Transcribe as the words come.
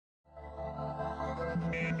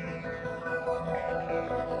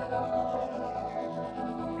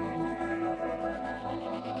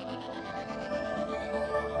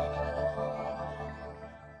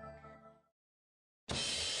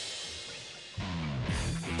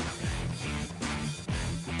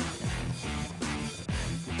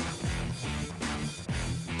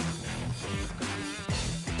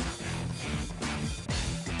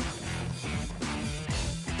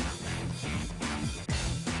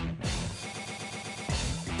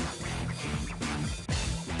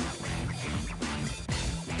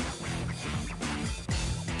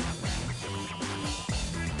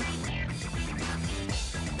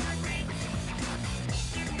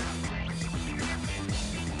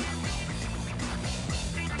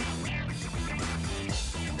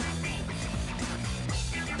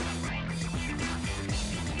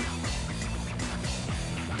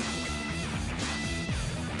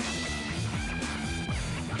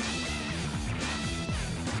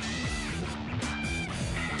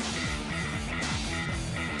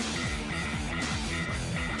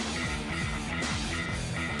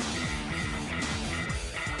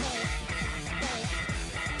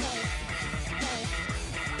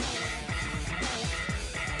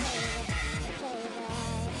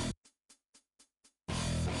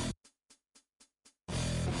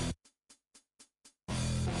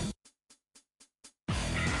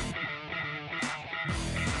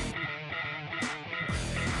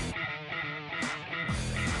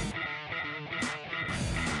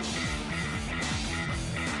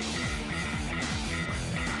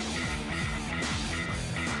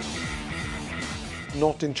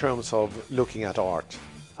Not in terms of looking at art.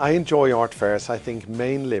 I enjoy art fairs, I think,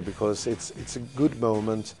 mainly because it's a good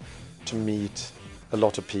moment to meet a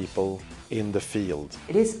lot of people in the field.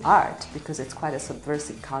 It is art because it's quite a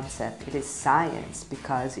subversive concept. It is science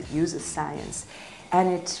because it uses science.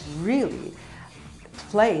 And it really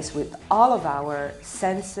plays with all of our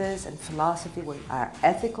senses and philosophy, with our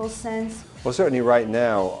ethical sense. Well, certainly right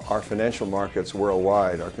now, our financial markets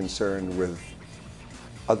worldwide are concerned with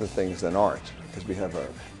other things than art, because we have a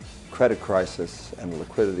credit crisis and a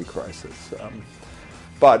liquidity crisis.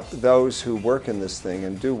 But those who work in this thing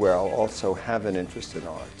and do well also have an interest in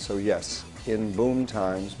art. So yes, in boom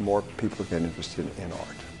times, more people get interested in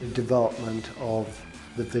art. The development of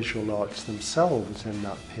the visual arts themselves in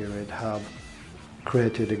that period have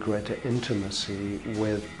created a greater intimacy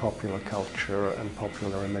with popular culture and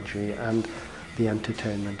popular imagery and the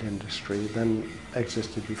entertainment industry than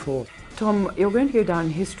existed before. Tom, you're going to go down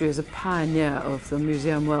in history as a pioneer of the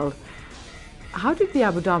museum world. How did the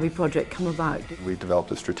Abu Dhabi project come about? We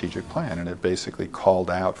developed a strategic plan, and it basically called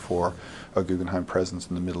out for a Guggenheim presence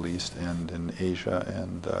in the Middle East and in Asia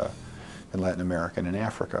and in Latin America and in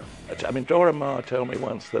Africa. I mean, Dora Maar told me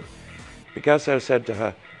once that Picasso said to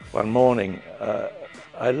her one morning,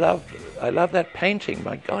 I love that painting.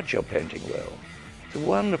 My God, you're painting well. It's a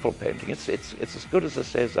wonderful painting. It's as good as a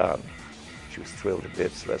Cézanne. She was thrilled to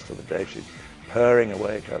bits the rest of the day. She's purring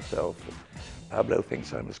away to herself. Pablo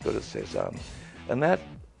thinks I'm as good as Cézanne. And that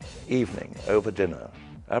evening, over dinner,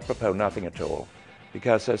 apropos nothing at all,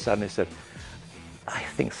 Picasso suddenly said, I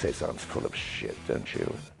think Cézanne's full of shit, don't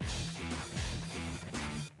you?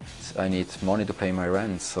 I need money to pay my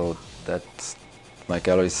rent, so that my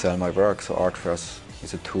galleries sell my work, so art fairs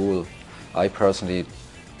is a tool. I personally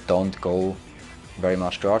don't go very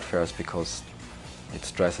much to art fairs because it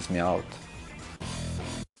stresses me out.